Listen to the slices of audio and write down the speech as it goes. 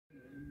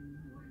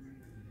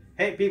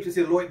Hey peeps, this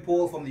is Lloyd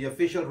Paul from the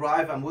official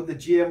drive. I'm with the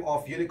GM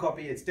of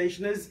Unicopy and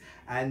Stationers,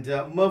 and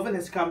Mervyn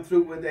has come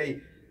through with a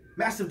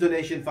massive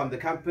donation from the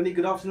company.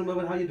 Good afternoon,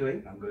 Mervyn. How are you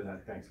doing? I'm good,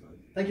 thanks, Lloyd.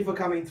 Thank you for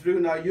coming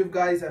through. Now, you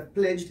guys have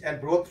pledged and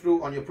brought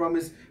through on your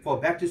promise for a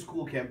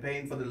back-to-school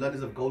campaign for the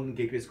learners of Golden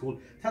Gateway School.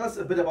 Tell us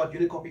a bit about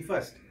Unicopy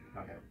first.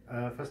 Okay.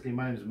 Firstly,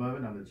 my name is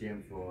Mervyn. I'm the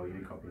GM for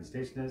Unicopy and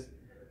Stationers.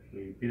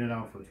 We've been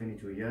around for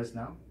 22 years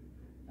now.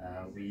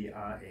 We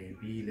are a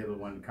B level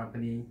 1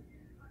 company.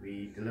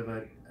 We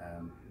delivered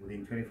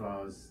within 24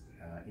 hours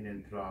in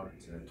and throughout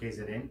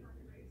KZN.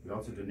 We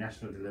also do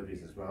national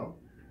deliveries as well.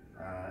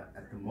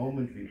 At the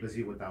moment, we're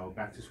busy with our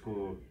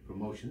back-to-school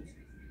promotions.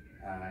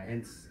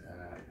 Hence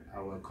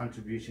our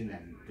contribution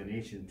and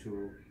donation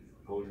to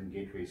Golden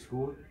Gateway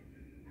School.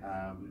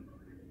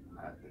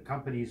 The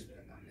company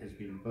has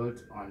been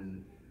built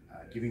on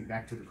giving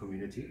back to the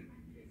community.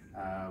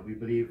 We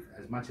believe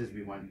as much as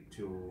we want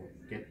to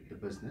get the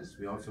business,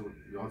 we also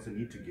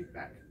need to give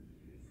back.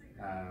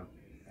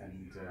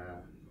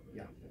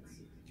 Yeah,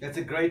 that's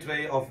a great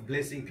way of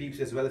blessing peeps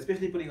as well,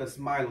 especially putting a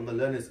smile on the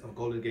learners of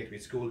Golden Gateway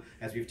School,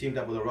 as we've teamed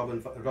up with the Robin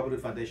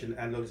Hood Foundation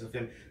and Lotus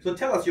FM. So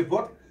tell us, you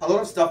brought a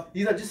lot of stuff.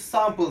 These are just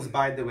samples,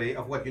 by the way,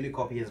 of what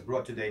Unicopy has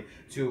brought today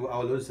to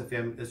our Lotus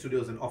FM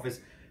studios and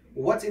office.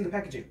 What's in the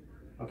packaging?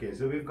 Okay,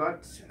 so we've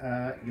got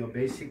your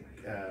basic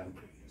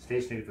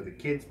stationery for the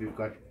kids. We've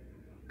got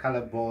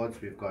color boards,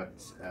 we've got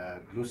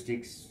glue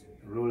sticks,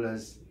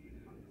 rulers,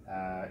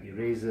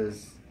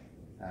 erasers,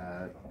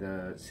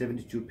 the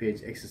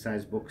 72-page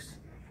exercise books.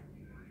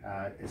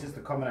 It's just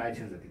the common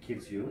items that the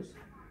kids use.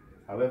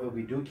 However,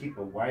 we do keep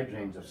a wide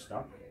range of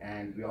stock,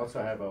 and we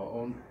also have our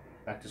own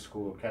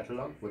back-to-school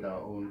catalog with our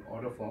own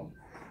order form.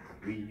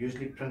 We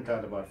usually print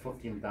out about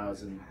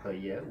 15,000 per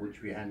year,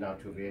 which we hand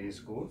out to various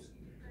schools.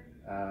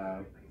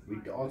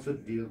 We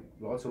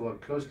also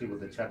work closely with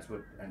the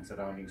Chatswood and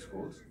surrounding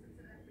schools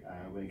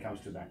when it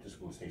comes to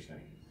back-to-school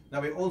stationery.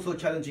 Now, we're also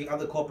challenging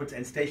other corporates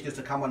and stationers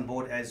to come on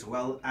board as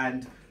well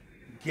and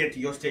get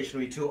your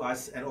stationery to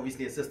us, and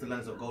obviously assist the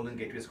learners of Golden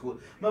Gateway School.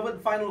 Mervyn,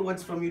 final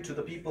words from you to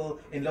the people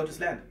in Lotus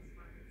Land.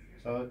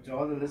 So to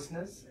all the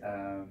listeners,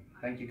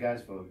 thank you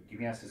guys for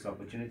giving us this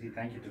opportunity.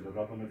 Thank you to the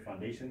Robin Hood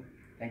Foundation.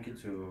 Thank you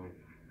to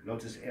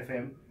Lotus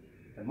FM.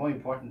 And more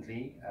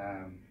importantly,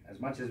 as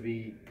much as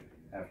we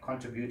have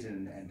contributed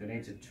and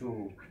donated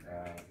to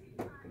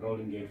the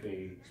Golden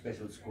Gateway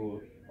Special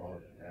School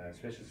or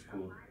special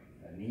school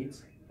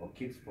needs for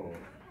kids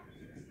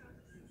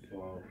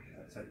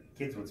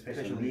kids with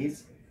special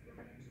needs.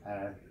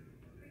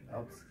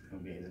 Oops, it's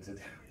going to be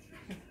edited.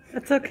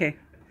 That's okay.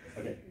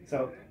 Okay,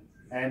 so,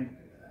 and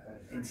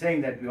in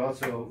saying that,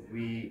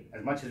 we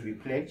as much as we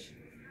pledge,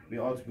 would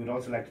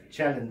also like to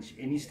challenge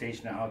any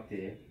stationer out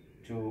there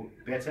to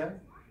better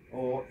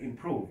or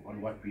improve on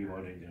what we've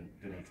already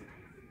donated.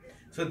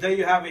 So there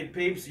you have it,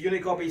 peeps.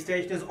 Unicopy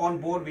stationers on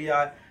board. We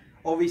are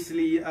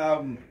obviously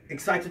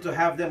excited to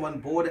have them on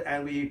board,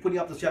 and we're putting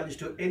up this challenge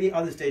to any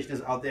other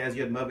stationers out there, as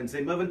you heard Mervyn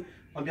say. Mervyn,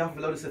 on behalf of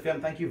Lotus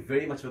FM, thank you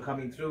very much for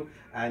coming through,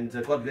 and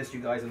God bless you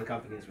guys and the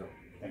company as well.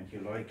 Thank you,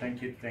 Lloyd.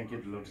 Thank you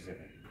to Lotus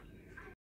FM.